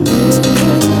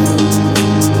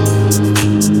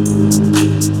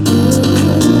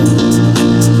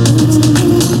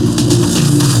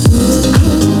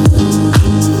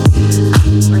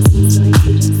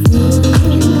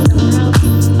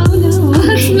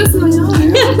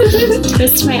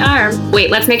this to my arm. Wait,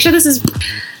 let's make sure this is...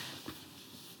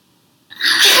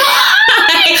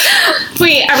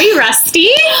 Wait, are we rusty?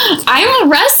 I'm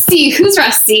rusty. Who's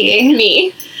rusty?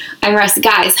 Me. I'm rusty.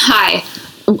 Guys, hi.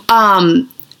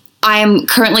 I'm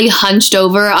currently hunched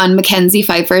over on Mackenzie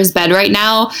Pfeiffer's bed right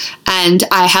now, and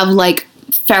I have like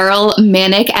feral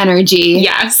manic energy.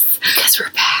 Yes. Because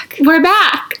we're back. We're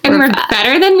back. And we're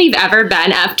better than we've ever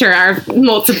been after our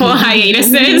multiple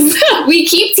hiatuses. We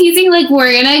keep teasing like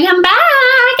we're gonna come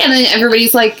back, and then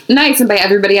everybody's like, nice. And by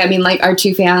everybody, I mean like our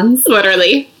 2 fans.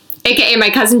 Literally. AKA my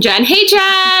cousin Jen. Hey,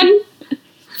 Jen!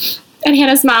 And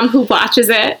Hannah's mom who watches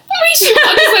it. She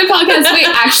watches my podcast. Wait,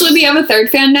 actually, we have a 3rd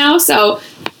fan now, so...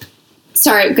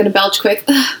 Sorry, I'm gonna belch quick.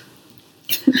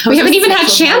 We haven't even had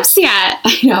champs yet.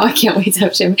 I know, I can't wait to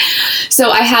have champs.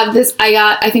 So I have this,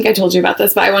 I think I told you about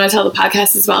this, but I want to tell the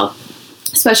podcast as well.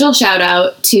 Special shout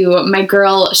out to my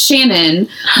girl, Shannon.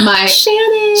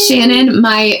 Shannon,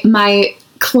 my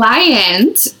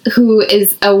client, who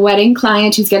is a wedding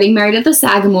client who's getting married at the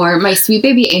Sagamore, my sweet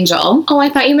baby angel. Oh, I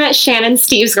thought you meant Shannon,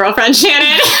 Steve's girlfriend,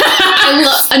 Shannon.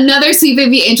 Another sweet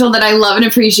baby angel that I love and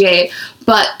appreciate.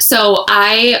 But so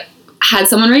I had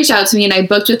someone reach out to me and I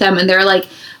booked with them, and they're like,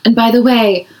 and by the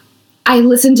way, I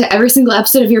listened to every single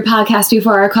episode of your podcast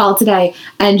before our call today,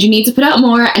 and you need to put out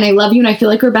more, and I love you, and I feel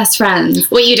like we're best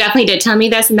friends. Well, you definitely did tell me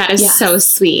this, and that is so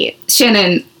sweet.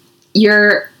 Shannon,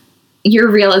 you're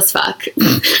real as fuck.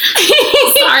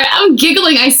 Sorry, I'm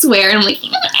giggling, I swear. And I'm like,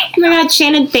 oh my God,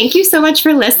 Shannon, thank you so much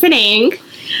for listening.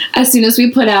 As soon as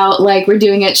we put out, like, we're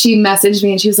doing it, she messaged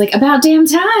me and she was like, about damn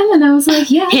time. And I was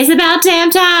like, yeah. It's about damn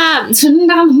time. Turn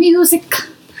down the music,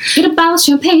 get a bottle of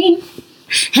champagne,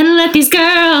 and let these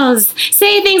girls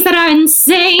say things that are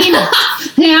insane.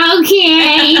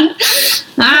 Okay.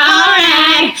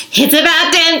 Alright. It's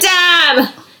about damn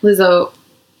time. Lizzo,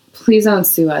 please don't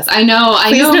sue us. I know.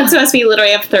 Please don't sue us. We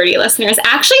literally have 30 listeners.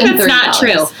 Actually, that's not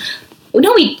true.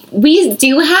 No,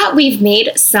 we've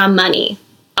made some money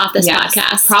off this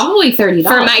podcast. Probably $30.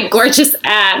 For my gorgeous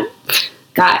ad.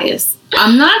 Guys,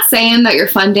 I'm not saying that you're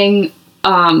funding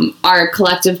our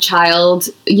collective child,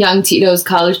 young Tito's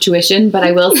college tuition, but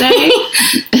I will say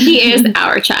he is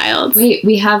our child. Wait,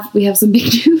 we have some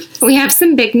big news. We have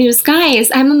some big news,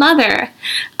 guys. I'm a mother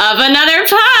of another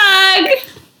pug.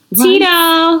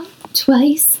 Tito.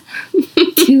 Twice.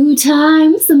 2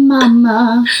 times the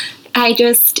mama.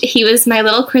 He was my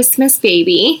little Christmas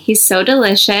baby. He's so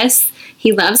delicious.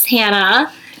 He loves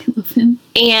Hannah. I love him.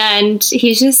 And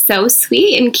he's just so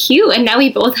sweet and cute. And now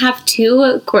we both have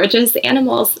 2 gorgeous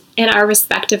animals in our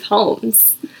respective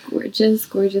homes. Gorgeous,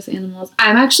 gorgeous animals.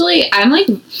 I'm like,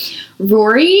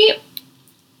 Rory,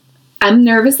 I'm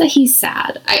nervous that he's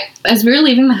sad. As we were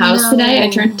leaving the house today, I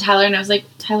turned to Tyler and I was like,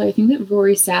 Tyler, I think that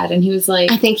Rory's sad. And he was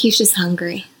like... I think he's just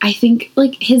hungry. I think,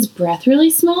 like, his breath really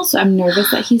smells, so I'm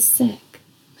nervous that he's sick.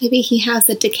 Maybe he has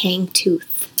a decaying tooth.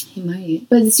 He might.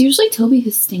 But it's usually Toby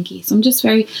who's stinky, so I'm just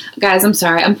very... Guys, I'm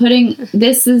sorry. I'm putting bad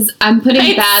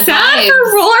vibes. Sad for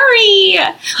Rory!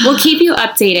 We'll keep you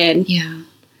updated. Yeah.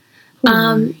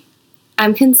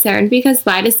 I'm concerned because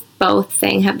why does both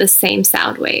things have the same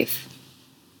sound wave?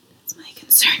 That's my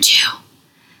concern, too.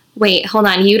 Wait, hold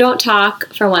on. You don't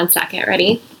talk for 1 second.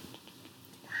 Ready?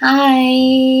 Hi.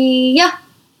 Yeah.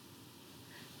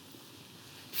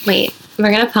 Wait,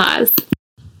 we're going to pause.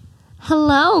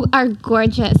 Hello, our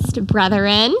gorgeous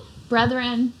brethren.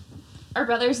 Our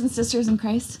brothers and sisters in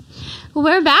Christ.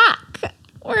 We're back.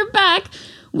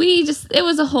 It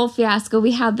was a whole fiasco.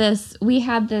 We had this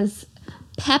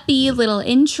peppy little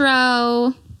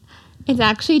intro. It's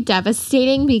actually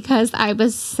devastating because I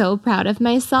was so proud of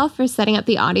myself for setting up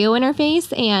the audio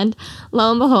interface, and lo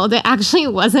and behold, it actually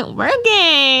wasn't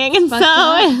working. And so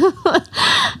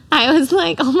I was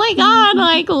like, oh my God,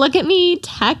 like, look at me,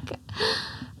 tech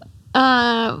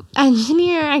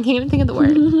engineer. I can't even think of the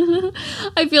word.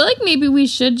 I feel like maybe we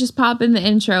should just pop in the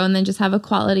intro and then just have a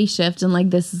quality shift, and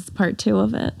like this is part 2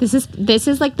 of it. This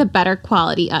is like the better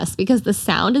quality us, because the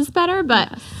sound is better,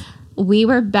 but we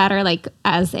were better, like,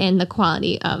 as in the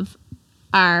quality of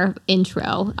our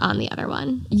intro on the other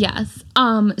one. Yes.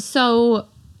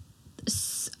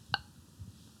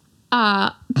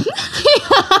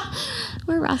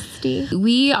 We're rusty.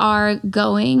 We are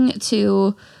going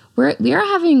to... We are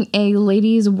having a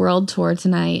ladies' world tour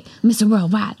tonight, Mr.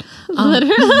 Worldwide.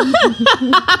 Literally.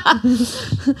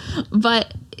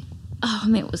 But, oh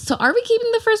man, so are we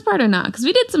keeping the first part or not? Because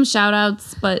we did some shout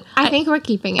outs, but I think we're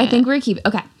keeping it. I think we're keeping.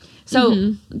 Okay.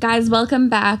 So, guys, welcome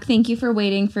back. Thank you for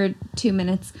waiting for 2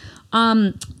 minutes.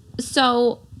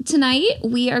 So tonight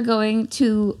we are going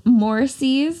to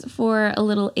Morrissey's for a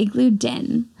little igloo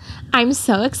den. I'm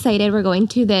so excited. We're going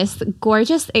to this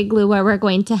gorgeous igloo where we're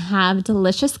going to have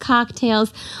delicious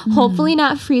cocktails. Hopefully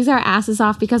not freeze our asses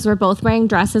off because we're both wearing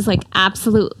dresses like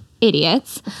absolute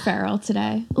idiots. Feral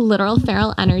today. Literal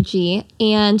feral energy.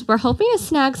 And we're hoping to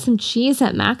snag some cheese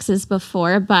at Max's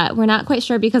before, but we're not quite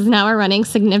sure because now we're running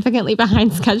significantly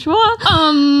behind schedule.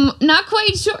 Not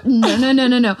quite sure.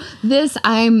 No.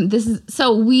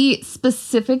 So we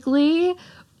specifically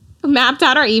mapped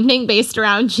out our evening based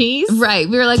around cheese. Right.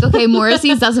 We were like, okay,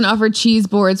 Morrissey's doesn't offer cheese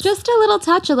boards. Just a little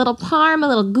touch, a little parm, a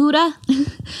little Gouda.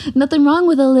 Nothing wrong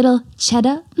with a little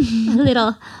cheddar. A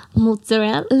little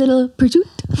mozzarella. A little prosciutto.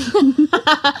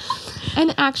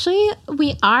 And actually,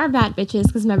 we are bad bitches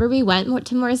because remember we went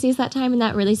to Morrissey's that time and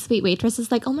that really sweet waitress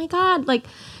is like, oh my God, like,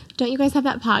 don't you guys have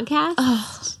that podcast?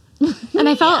 Oh. And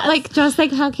I felt like just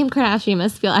like how Kim Kardashian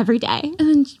must feel every day.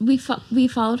 And we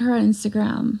followed her on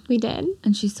Instagram. We did.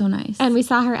 And she's so nice. And we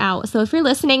saw her out. So if you're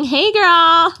listening, hey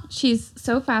girl. She's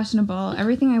so fashionable.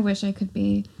 Everything I wish I could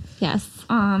be. Yes.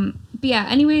 But yeah,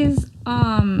 anyways,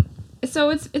 so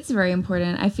it's very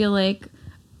important. I feel like,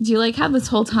 do you like how this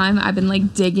whole time I've been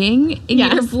like digging in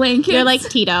your blankets? You're like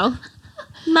Tito.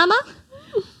 Mama?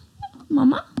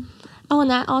 Oh, and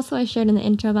that also I shared in the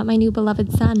intro about my new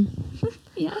beloved son.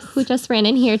 Yes. Who just ran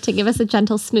in here to give us a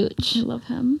gentle smooch. I love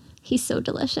him. He's so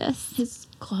delicious. His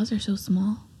claws are so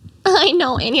small. I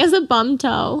know, and he has a bum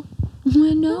toe.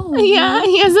 I know. Yeah,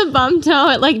 he has a bum toe.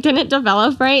 It like didn't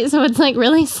develop right, so it's like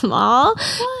really small.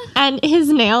 What? And his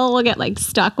nail will get like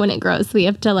stuck when it grows. So we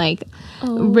have to like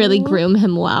really groom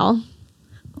him well.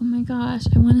 Oh my gosh,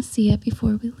 I want to see it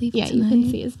before we leave tonight. You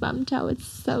can see his bum toe. It's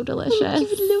so delicious.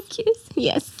 Give it a little kiss.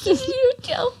 Yes. Kiss your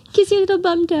toe. Kiss your little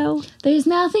bum toe. There's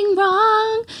nothing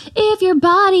wrong if your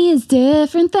body is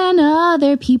different than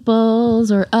other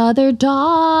people's or other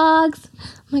dogs.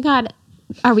 Oh my God.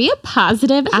 Are we a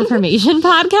positive affirmation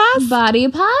podcast? Body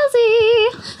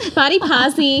posy. Body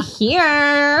posy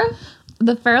here.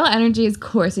 The feral energy is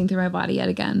coursing through my body yet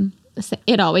again.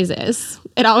 It always is.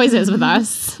 It always is with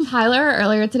us. Tyler,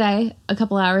 earlier today, a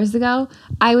couple hours ago,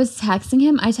 I was texting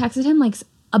him. I texted him like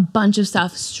a bunch of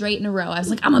stuff straight in a row. I was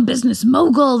like, I'm a business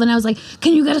mogul. Then I was like,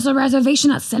 can you get us a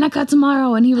reservation at Seneca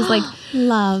tomorrow? And he was like,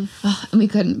 love. And we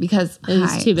couldn't because it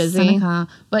was too busy. Seneca.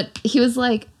 But he was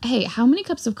like, hey, how many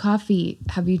cups of coffee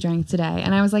have you drank today?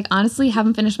 And I was like, honestly,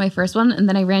 haven't finished my first one. And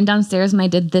then I ran downstairs and I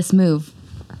did this move.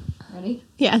 Ready?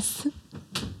 Yes.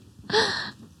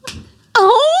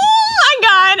 Oh my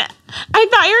God. I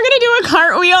thought you were going to do a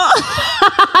cartwheel.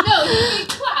 No, he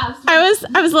claps.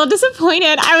 I was a little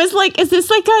disappointed. I was like, is this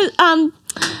like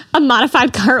a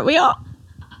modified cartwheel?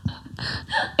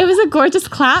 It was a gorgeous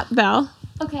clap though.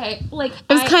 Okay, like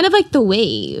it was kind of like the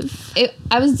wave.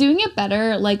 I was doing it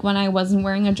better like when I wasn't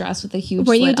wearing a dress with a huge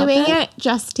Were slit you doing up it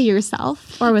just to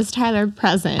yourself or was Tyler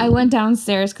present? I went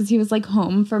downstairs because he was like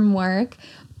home from work.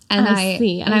 And I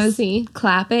was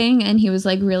clapping, and he was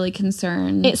like really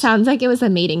concerned. It sounds like it was a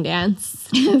mating dance.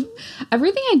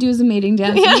 Everything I do is a mating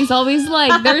dance. Yeah. And he's always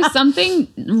like, "There's something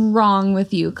wrong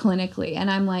with you clinically,"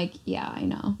 and I'm like, "Yeah, I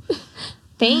know."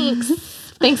 Thanks.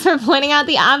 Thanks for pointing out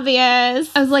the obvious.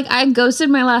 I was like, I ghosted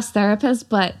my last therapist,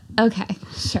 but okay,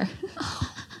 sure.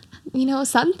 You know,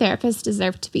 some therapists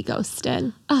deserve to be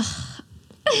ghosted. Ugh.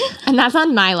 And that's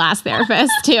on my last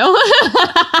therapist, too.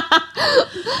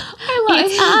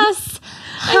 It's us.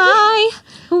 Hi.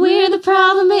 We're the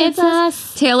problem. It's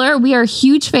us. Taylor, we are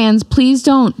huge fans. Please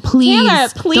don't give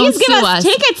us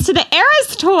tickets to the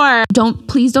Eras tour.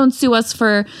 Please don't sue us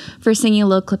for singing a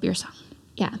little clip of your song.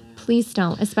 Yeah, please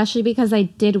don't. Especially because I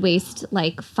did waste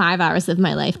like 5 hours of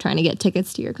my life trying to get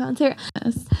tickets to your concert.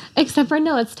 Yes. Except for,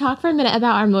 no, let's talk for a minute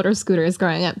about our motor scooters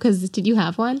growing up. Because did you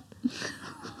have one?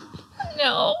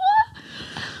 No.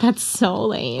 That's so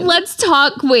lame. Let's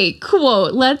talk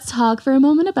for a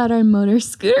moment about our motor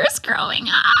scooters growing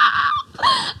up.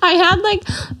 I had like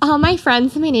all my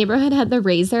friends in my neighborhood had the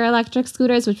Razor electric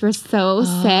scooters, which were so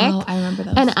sick. I remember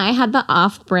those. And I had the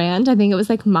off-brand. I think it was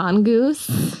like Mongoose.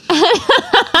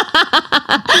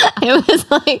 It was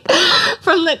like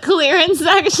from the clearance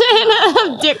section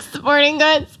of Dick's Sporting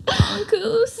Goods.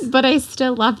 Mongoose. But I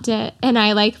still loved it. And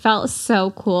I like felt so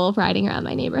cool riding around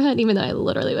my neighborhood, even though I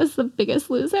literally was the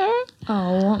biggest loser.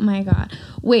 Oh my God.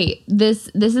 Wait, this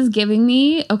is giving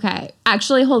me, okay.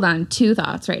 Actually, hold on. 2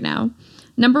 thoughts right now.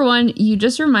 Number 1, you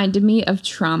just reminded me of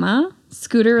trauma,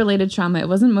 scooter-related trauma. It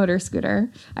wasn't motor scooter.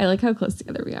 I like how close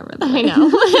together we are. I know.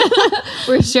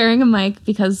 We're sharing a mic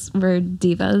because we're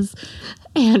divas.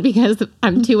 And because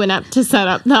I'm too inept to set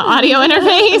up the audio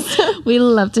interface. We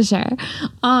love to share.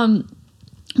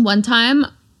 One time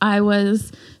I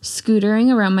was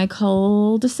scootering around my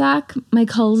cul-de-sac.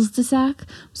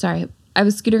 Sorry. I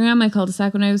was scootering around my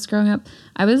cul-de-sac when I was growing up.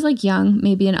 I was like young,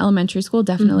 maybe in elementary school,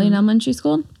 definitely in elementary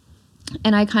school.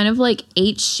 And I kind of like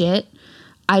ate shit.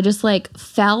 I just like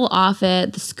fell off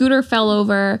it. The scooter fell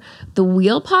over. The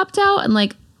wheel popped out and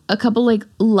like a couple like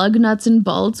lug nuts and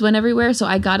bolts went everywhere. So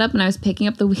I got up and I was picking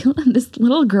up the wheel and this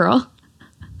little girl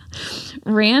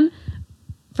ran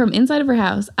from inside of her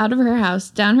house, out of her house,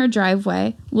 down her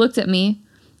driveway, looked at me,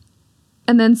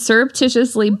 and then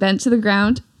surreptitiously bent to the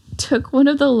ground, took one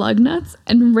of the lug nuts,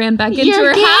 and ran back into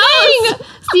her house.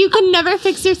 So you could never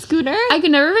fix your scooter? I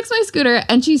could never fix my scooter,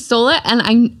 and she stole it,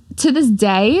 and to this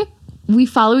day, we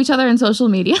follow each other on social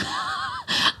media.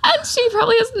 And she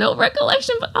probably has no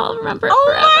recollection, but I'll remember it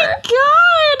forever. Oh my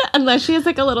God. Unless she has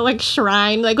like a little like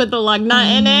shrine like with the lug nut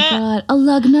in it. Oh my God. A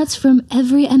lug nuts from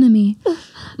every enemy.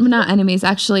 Not enemies,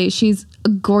 actually. She's a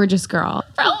gorgeous girl.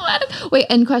 Problematic. Wait,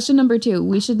 and question number 2.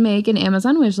 We should make an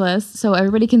Amazon wish list so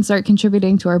everybody can start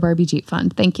contributing to our Barbie Jeep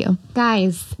fund. Thank you.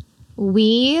 Guys,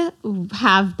 we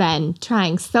have been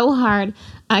trying so hard.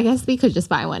 I guess we could just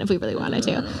buy one if we really wanted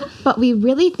to. But we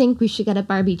really think we should get a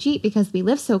Barbie Jeep because we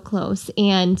live so close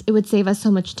and it would save us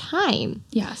so much time.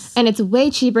 Yes. And it's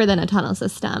way cheaper than a tunnel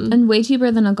system. And way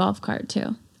cheaper than a golf cart,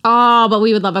 too. Oh, but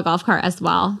we would love a golf cart as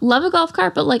well. Love a golf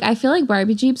cart, but like I feel like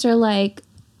Barbie Jeeps are like...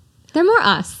 They're more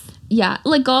us. Yeah,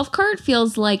 like golf cart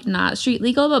feels like not street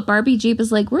legal, but Barbie Jeep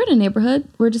is like, we're in a neighborhood.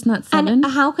 We're just not 7. And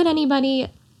how could anybody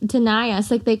deny us?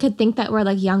 Like they could think that we're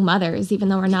like young mothers, even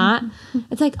though we're not.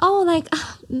 It's like, oh, like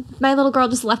my little girl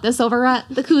just left this over at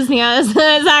the Kuznia.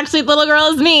 It's actually the little girl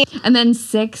is me. And then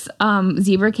 6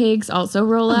 zebra cakes also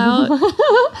roll out.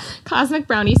 Cosmic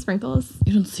brownie sprinkles.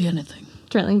 You don't see anything.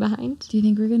 Trailing behind. Do you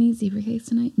think we're gonna eat zebra cakes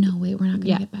tonight? No, wait, we're not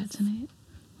gonna get bad tonight.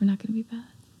 We're not gonna be bad.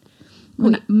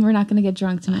 We're not gonna get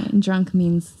drunk tonight, and drunk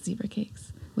means zebra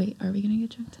cakes. Wait, are we gonna get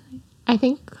drunk tonight? I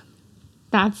think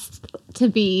that's to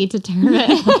be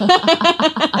determined.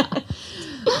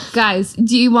 Guys,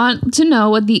 do you want to know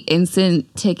what the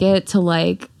instant ticket to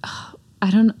like? I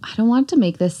don't want to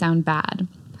make this sound bad.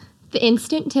 The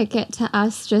instant ticket to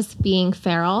us just being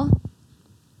feral.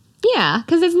 Yeah,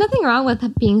 because there's nothing wrong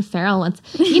with being feral once.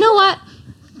 You know what?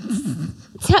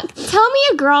 Tell me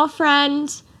a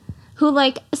girlfriend who,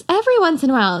 like, every once in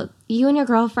a while, you and your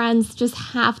girlfriends just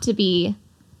have to be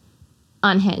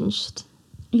unhinged.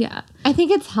 Yeah. I think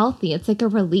it's healthy. It's like a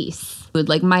release.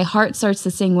 Like, my heart starts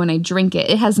to sing when I drink it.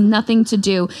 It has nothing to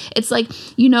do. It's like,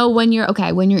 you know, when you're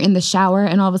in the shower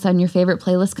and all of a sudden your favorite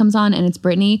playlist comes on and it's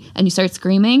Britney and you start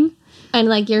screaming. And,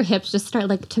 like, your hips just start,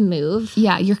 like, to move.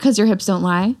 Yeah, because your hips don't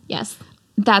lie. Yes.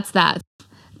 That's that.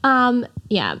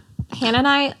 Yeah. Hannah and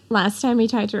I, last time we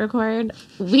tried to record,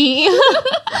 we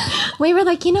were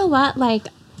like, you know what? Like,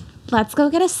 let's go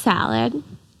get a salad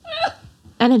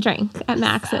and a drink at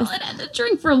Max's. Salad and a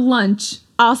drink for lunch.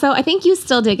 Also, I think you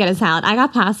still did get a salad. I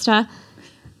got pasta.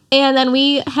 And then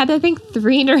we had, I think,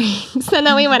 3 drinks. And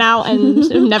then we went out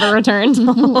and never returned.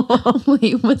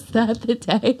 Wait, was that the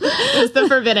day? It was the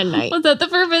forbidden night. Was that the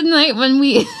forbidden night when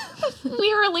we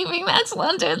were leaving Max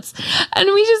London's? And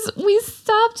we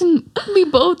stopped and we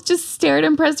both just stared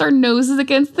and pressed our noses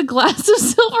against the glass of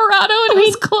Silverado and it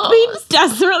was closed. We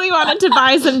desperately wanted to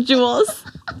buy some jewels.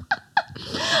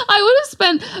 I would have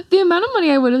spent the amount of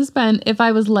money I would have spent if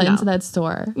I was let into that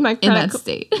store in that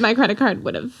state. My credit card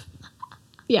would have.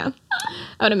 Yeah,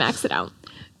 I would have maxed it out.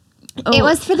 Oh. It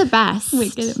was for the best.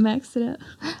 Wait, get it maxed it out.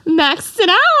 Maxed it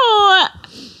out.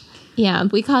 Yeah,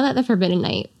 we call that the forbidden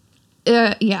night.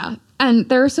 Yeah, and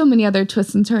there are so many other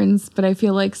twists and turns, but I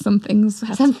feel like some things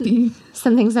have to be.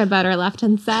 Some things are better left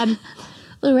unsaid.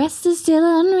 The rest is still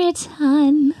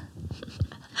unwritten.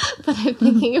 But I'm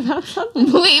thinking about something.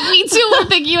 Wait, me too. We're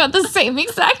thinking about the same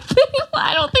exact thing.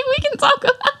 I don't think we can talk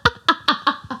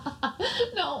about.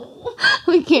 No,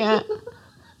 we can't.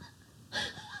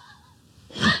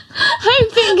 I'm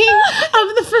thinking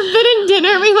of the forbidden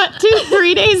dinner we went to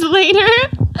 3 days later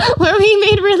where we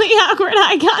made really awkward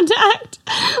eye contact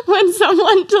when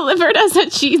someone delivered us a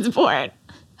cheese board.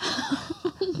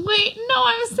 Wait, no,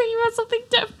 I was thinking about something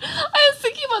different. I was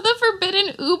thinking about the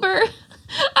forbidden Uber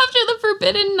after the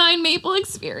forbidden 9 Maple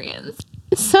experience.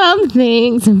 Some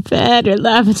things are better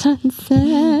left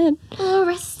unsaid. The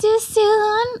rest is still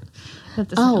on.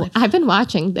 Oh, I've been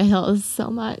watching The Hills so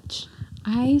much.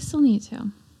 I still need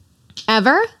to.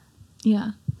 Ever?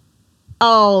 Yeah.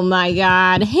 Oh my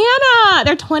God. Hannah!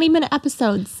 They're 20-minute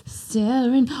episodes.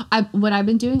 Still what I've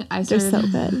been doing, they're so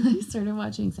good. I started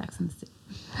watching Sex and the City.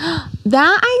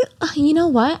 You know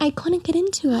what? I couldn't get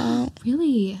into it.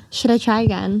 Really? Should I try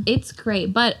again? It's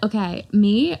great, but okay,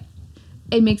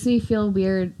 it makes me feel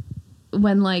weird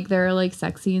when like there are like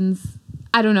sex scenes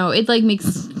I don't know. It like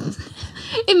makes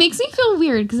it makes me feel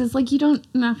weird because it's like you don't.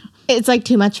 Nah. It's like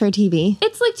too much for TV.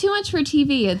 It's like too much for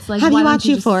TV. It's like Have why you don't watched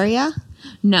Euphoria?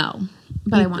 No,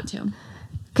 but I want to.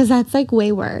 Because that's like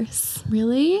way worse.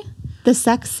 Really? The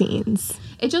sex scenes.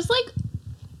 It just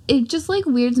like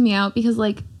weirds me out because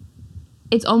like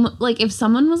it's almost like if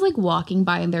someone was like walking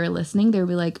by and they were listening, they would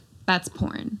be like, that's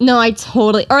porn. No, I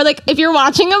totally. Or like if you're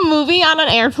watching a movie on an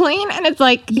airplane and it's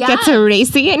like gets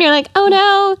racy and you're like, oh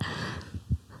no.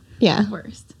 Yeah. The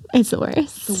worst. It's the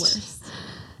worst. The worst.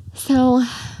 So,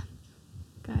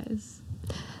 guys,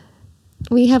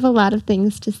 we have a lot of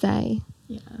things to say.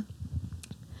 Yeah.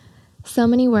 So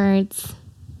many words,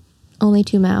 only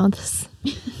 2 mouths.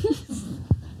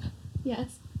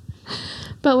 Yes.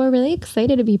 But we're really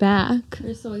excited to be back.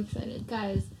 We're so excited.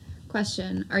 Guys,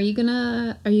 question. Are you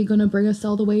gonna bring us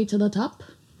all the way to the top?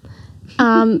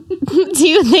 Do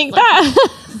you think that?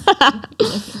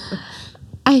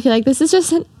 I feel like this is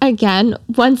just,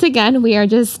 once again, we are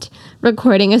just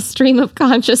recording a stream of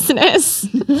consciousness.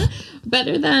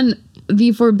 Better than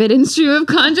the forbidden stream of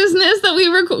consciousness that we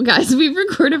record. Guys, we've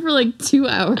recorded for like 2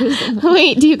 hours.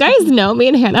 Wait, do you guys know me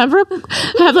and Hannah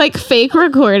have like fake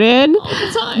recorded? All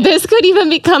the time. This could even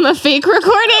become a fake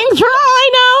recording for all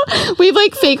I know. We've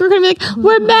like fake recorded, like,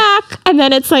 we're back. And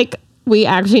then it's like, we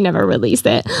actually never released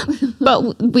it.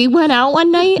 But we went out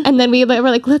one night and then we were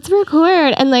like, let's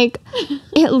record. And like,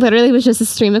 it literally was just a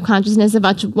stream of consciousness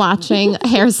about watching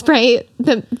Hairspray,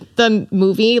 the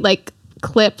movie, like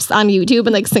clips on YouTube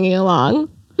and like singing along.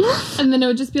 And then it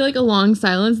would just be like a long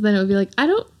silence. Then it would be like, I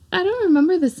don't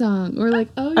remember the song. Or like,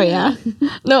 oh yeah.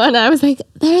 No, and I was like,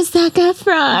 there's Zac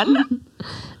Efron.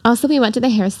 Also, we went to the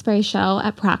Hairspray show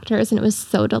at Proctor's and it was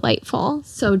so delightful.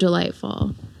 So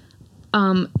delightful.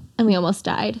 And we almost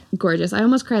died. Gorgeous. I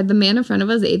almost cried. The man in front of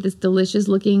us ate this delicious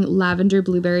looking lavender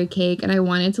blueberry cake and I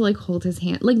wanted to like hold his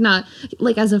hand. Like not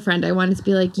like as a friend. I wanted to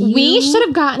be like, we should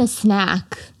have gotten a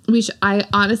snack. I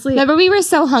honestly remember we were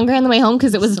so hungry on the way home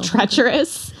because it was so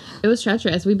treacherous. It was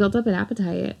treacherous. We built up an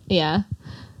appetite. Yeah.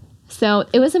 So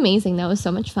it was amazing though. It was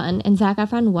so much fun. And Zac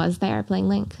Efron was there playing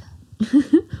Link.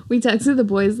 We texted the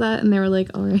boys that and they were like,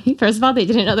 all right. First of all, they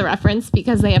didn't know the reference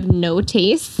because they have no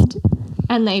taste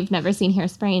and they've never seen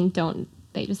Hairspray and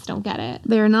they just don't get it.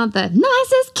 They're not the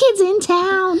nicest kids in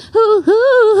town. Ooh,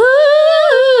 ooh,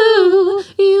 ooh,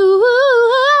 you.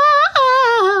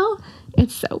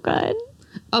 It's so good.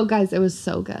 Oh, guys, it was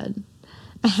so good.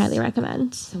 I highly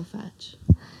recommend. So fetch.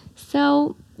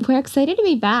 So we're excited to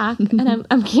be back, and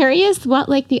I'm curious what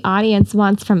like the audience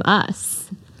wants from us.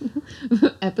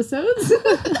 Episodes.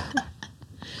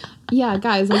 Yeah,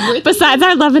 guys. Like, besides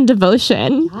our love and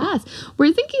devotion. Yes,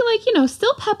 we're thinking like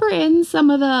still pepper in some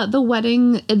of the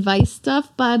wedding advice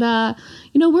stuff, but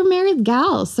we're married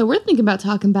gals, so we're thinking about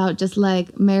talking about just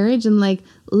like marriage and like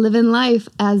living life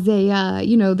as a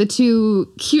the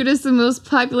 2 cutest and most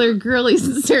popular girlies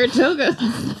in Saratoga.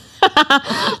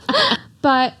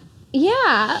 But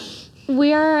yeah,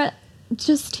 we're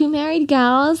just 2 married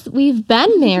gals. We've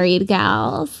been married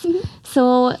gals,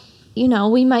 so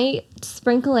we might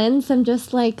sprinkle in some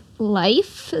just like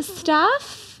life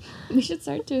stuff. We should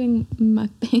start doing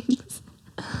mukbangs.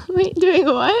 Wait, doing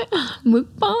what?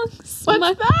 Mukbangs?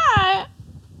 What's that?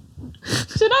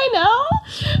 Should I know?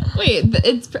 Wait,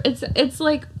 it's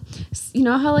like,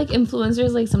 how like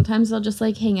influencers like sometimes they'll just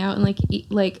like hang out and like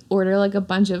eat, like order like a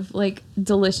bunch of like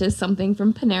delicious something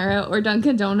from Panera or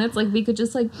Dunkin' Donuts. Like we could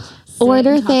just like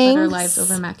order and talk things about our lives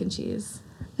over mac and cheese.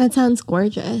 That sounds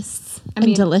gorgeous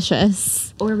and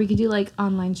delicious. Or we could do like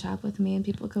online shop with me and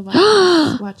people could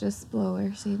watch us blow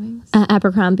our savings.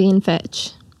 Abercrombie and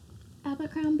Fitch.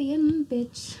 Abercrombie and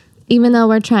bitch. Even though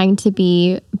we're trying to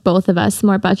be, both of us,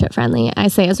 more budget friendly, I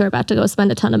say as we're about to go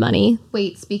spend a ton of money.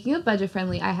 Wait, speaking of budget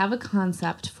friendly, I have a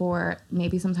concept for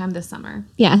maybe sometime this summer.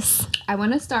 Yes. I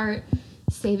want to start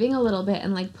saving a little bit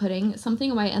and like putting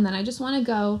something away, and then I just want to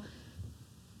go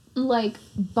like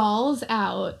balls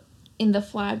out in the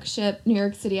flagship New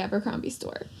York City Abercrombie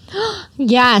store.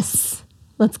 Yes.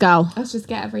 Let's go. Let's just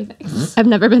get everything. I've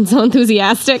never been so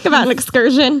enthusiastic about an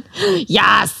excursion.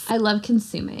 Yes. I love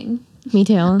consuming. Me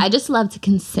too. I just love to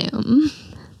consume.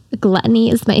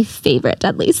 Gluttony is my favorite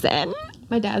deadly sin.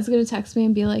 My dad's going to text me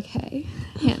and be like, hey,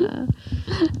 Hannah.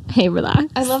 Hey, relax.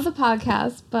 I love the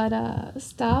podcast, but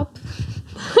stop.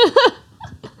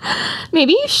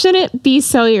 Maybe you shouldn't be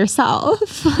so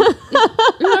yourself.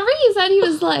 Remember he said he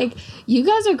was like, you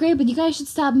guys are great, but you guys should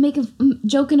stop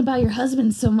joking about your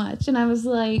husband so much. And I was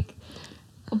like,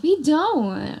 we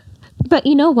don't. But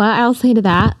you know what I'll say to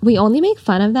that? We only make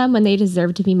fun of them when they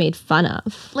deserve to be made fun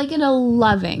of. Like in a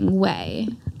loving way.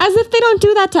 As if they don't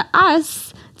do that to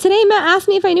us. today Matt asked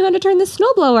me if I knew how to turn the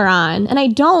snowblower on, and I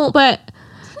don't, but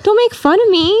don't make fun of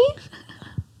me.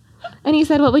 And he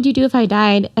said, what would you do if I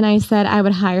died? And I said, I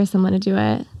would hire someone to do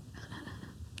it.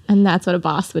 And that's what a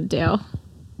boss would do.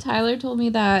 Tyler told me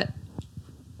that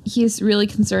he's really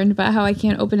concerned about how I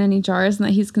can't open any jars, and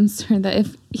that he's concerned that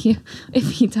if he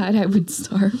died, I would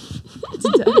starve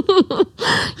to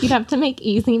death. You'd have to make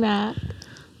Easy Mac.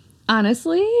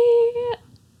 Honestly,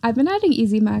 I've been adding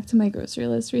Easy Mac to my grocery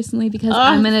list recently because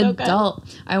I'm an adult.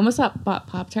 Good. I almost bought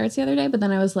Pop-Tarts the other day, but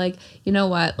then I was like, you know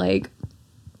what? Like,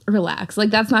 relax.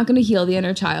 Like, that's not going to heal the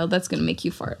inner child. That's going to make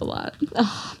you fart a lot.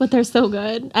 Oh, but they're so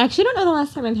good. I actually don't know the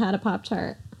last time I've had a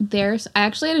Pop-Tart. I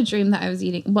actually had a dream that I was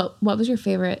eating. What was your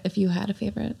favorite, if you had a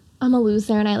favorite? I'm a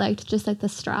loser, and I liked just like the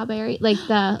strawberry, like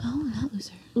the not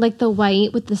loser, like the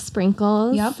white with the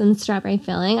sprinkles and strawberry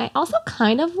filling. I also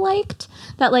kind of liked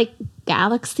that like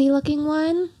galaxy looking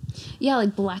one. Yeah,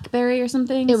 like blackberry or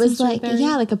something. It was like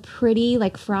like a pretty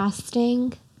like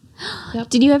frosting. Yep.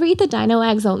 Did you ever eat the Dino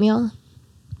Eggs oatmeal?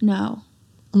 No.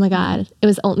 Oh my god, it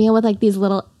was oatmeal with like these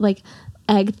little like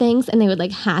egg things, and they would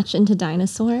like hatch into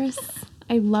dinosaurs.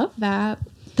 I love that.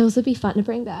 Those would be fun to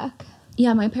bring back.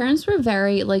 Yeah, my parents were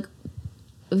very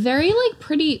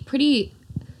pretty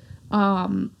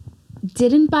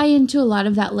didn't buy into a lot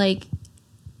of that like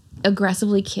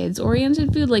aggressively kids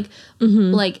oriented food, like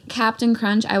like Captain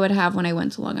Crunch I would have when I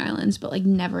went to Long Island, but like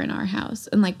never in our house.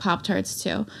 And like Pop-Tarts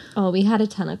too. Oh, we had a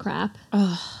ton of crap.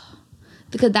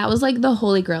 Because that was like the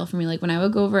holy grail for me. Like when I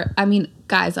would go over, I mean,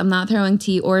 guys, I'm not throwing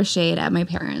tea or shade at my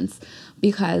parents,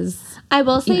 because I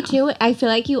will say too, I feel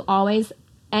like you always,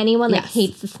 anyone that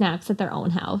hates the snacks at their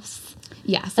own house.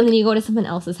 Yes. And then you go to someone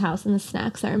else's house and the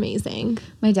snacks are amazing.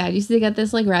 My dad used to get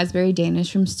this like raspberry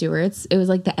Danish from Stewart's. It was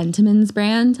like the Entenmann's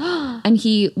brand. And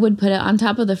he would put it on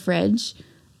top of the fridge.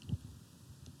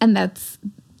 And that's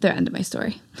the end of my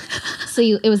story. So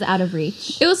it was out of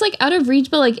reach. It was like out of reach,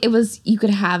 but like it was, you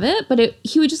could have it, but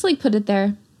he would just like put it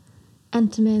there.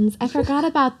 Entenmann's. I forgot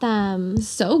about them.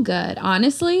 So good.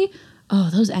 Honestly. Oh,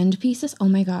 those end pieces. Oh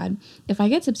my God. If I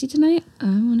get tipsy tonight, I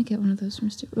want to get one of those from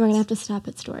Stewart's. We're going to have to stop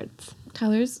at Stewart's.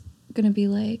 Tyler's going to be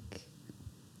like,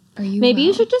 are you Maybe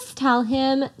you should just tell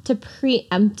him to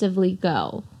preemptively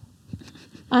go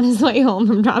on his way home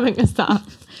from dropping us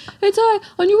off. Hey Ty,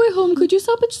 on your way home, could you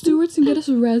stop at Stewart's and get us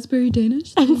a raspberry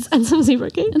Danish? and some zebra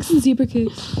cakes. And some zebra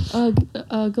cakes.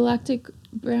 Galactic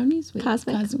brownies? Wait,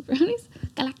 Cosmic brownies?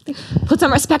 Galactic. Put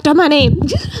some respect on my name.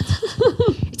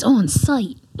 It's on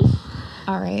site.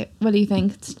 All right. What do you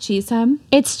think? It's cheese time?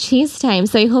 It's cheese time.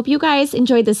 So I hope you guys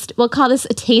enjoyed this. We'll call this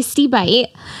a tasty bite.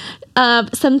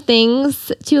 Some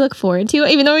things to look forward to,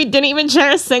 even though we didn't even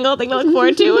share a single thing to look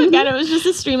forward to. Again, it was just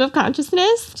a stream of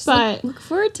consciousness. Just but look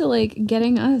forward to like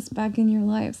getting us back in your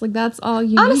lives. Like that's all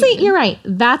you honestly, need. You're right.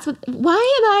 That's what. Why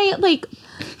am I like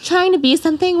trying to be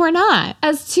something we're not?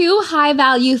 As two high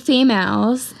value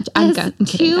females, I'm kidding,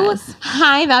 two guys.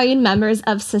 high valued members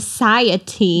of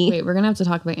society. Wait, we're gonna have to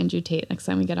talk about Andrew Tate next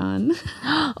time we get on.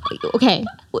 Okay,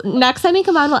 next time we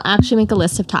come on, we'll actually make a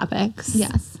list of topics.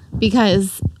 Yes,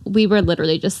 because we were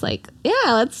literally just like, yeah,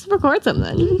 let's record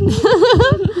something.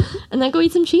 And then go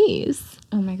eat some cheese.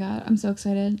 Oh my God, I'm so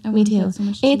excited. Me too. So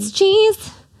much it's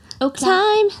cheese.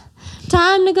 Okay.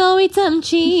 Time to go eat some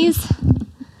cheese.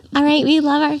 All right, we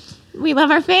love our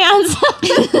fans.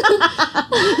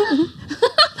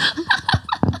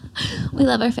 We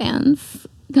love our fans.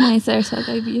 Good night,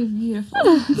 Sarasota. You're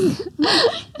beautiful.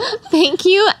 Thank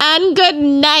you and good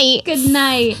night. Good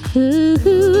night.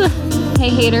 Ooh. Hey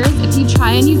haters, if you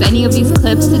try and use any of these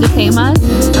clips to defame us,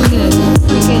 I'm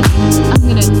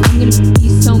gonna be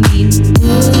so mean.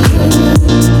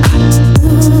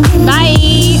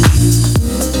 Bye.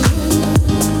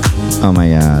 Oh my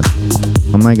God.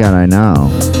 Oh my God, I know.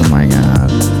 Oh my God.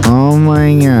 Oh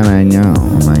my God, I know.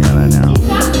 Oh my God, I know.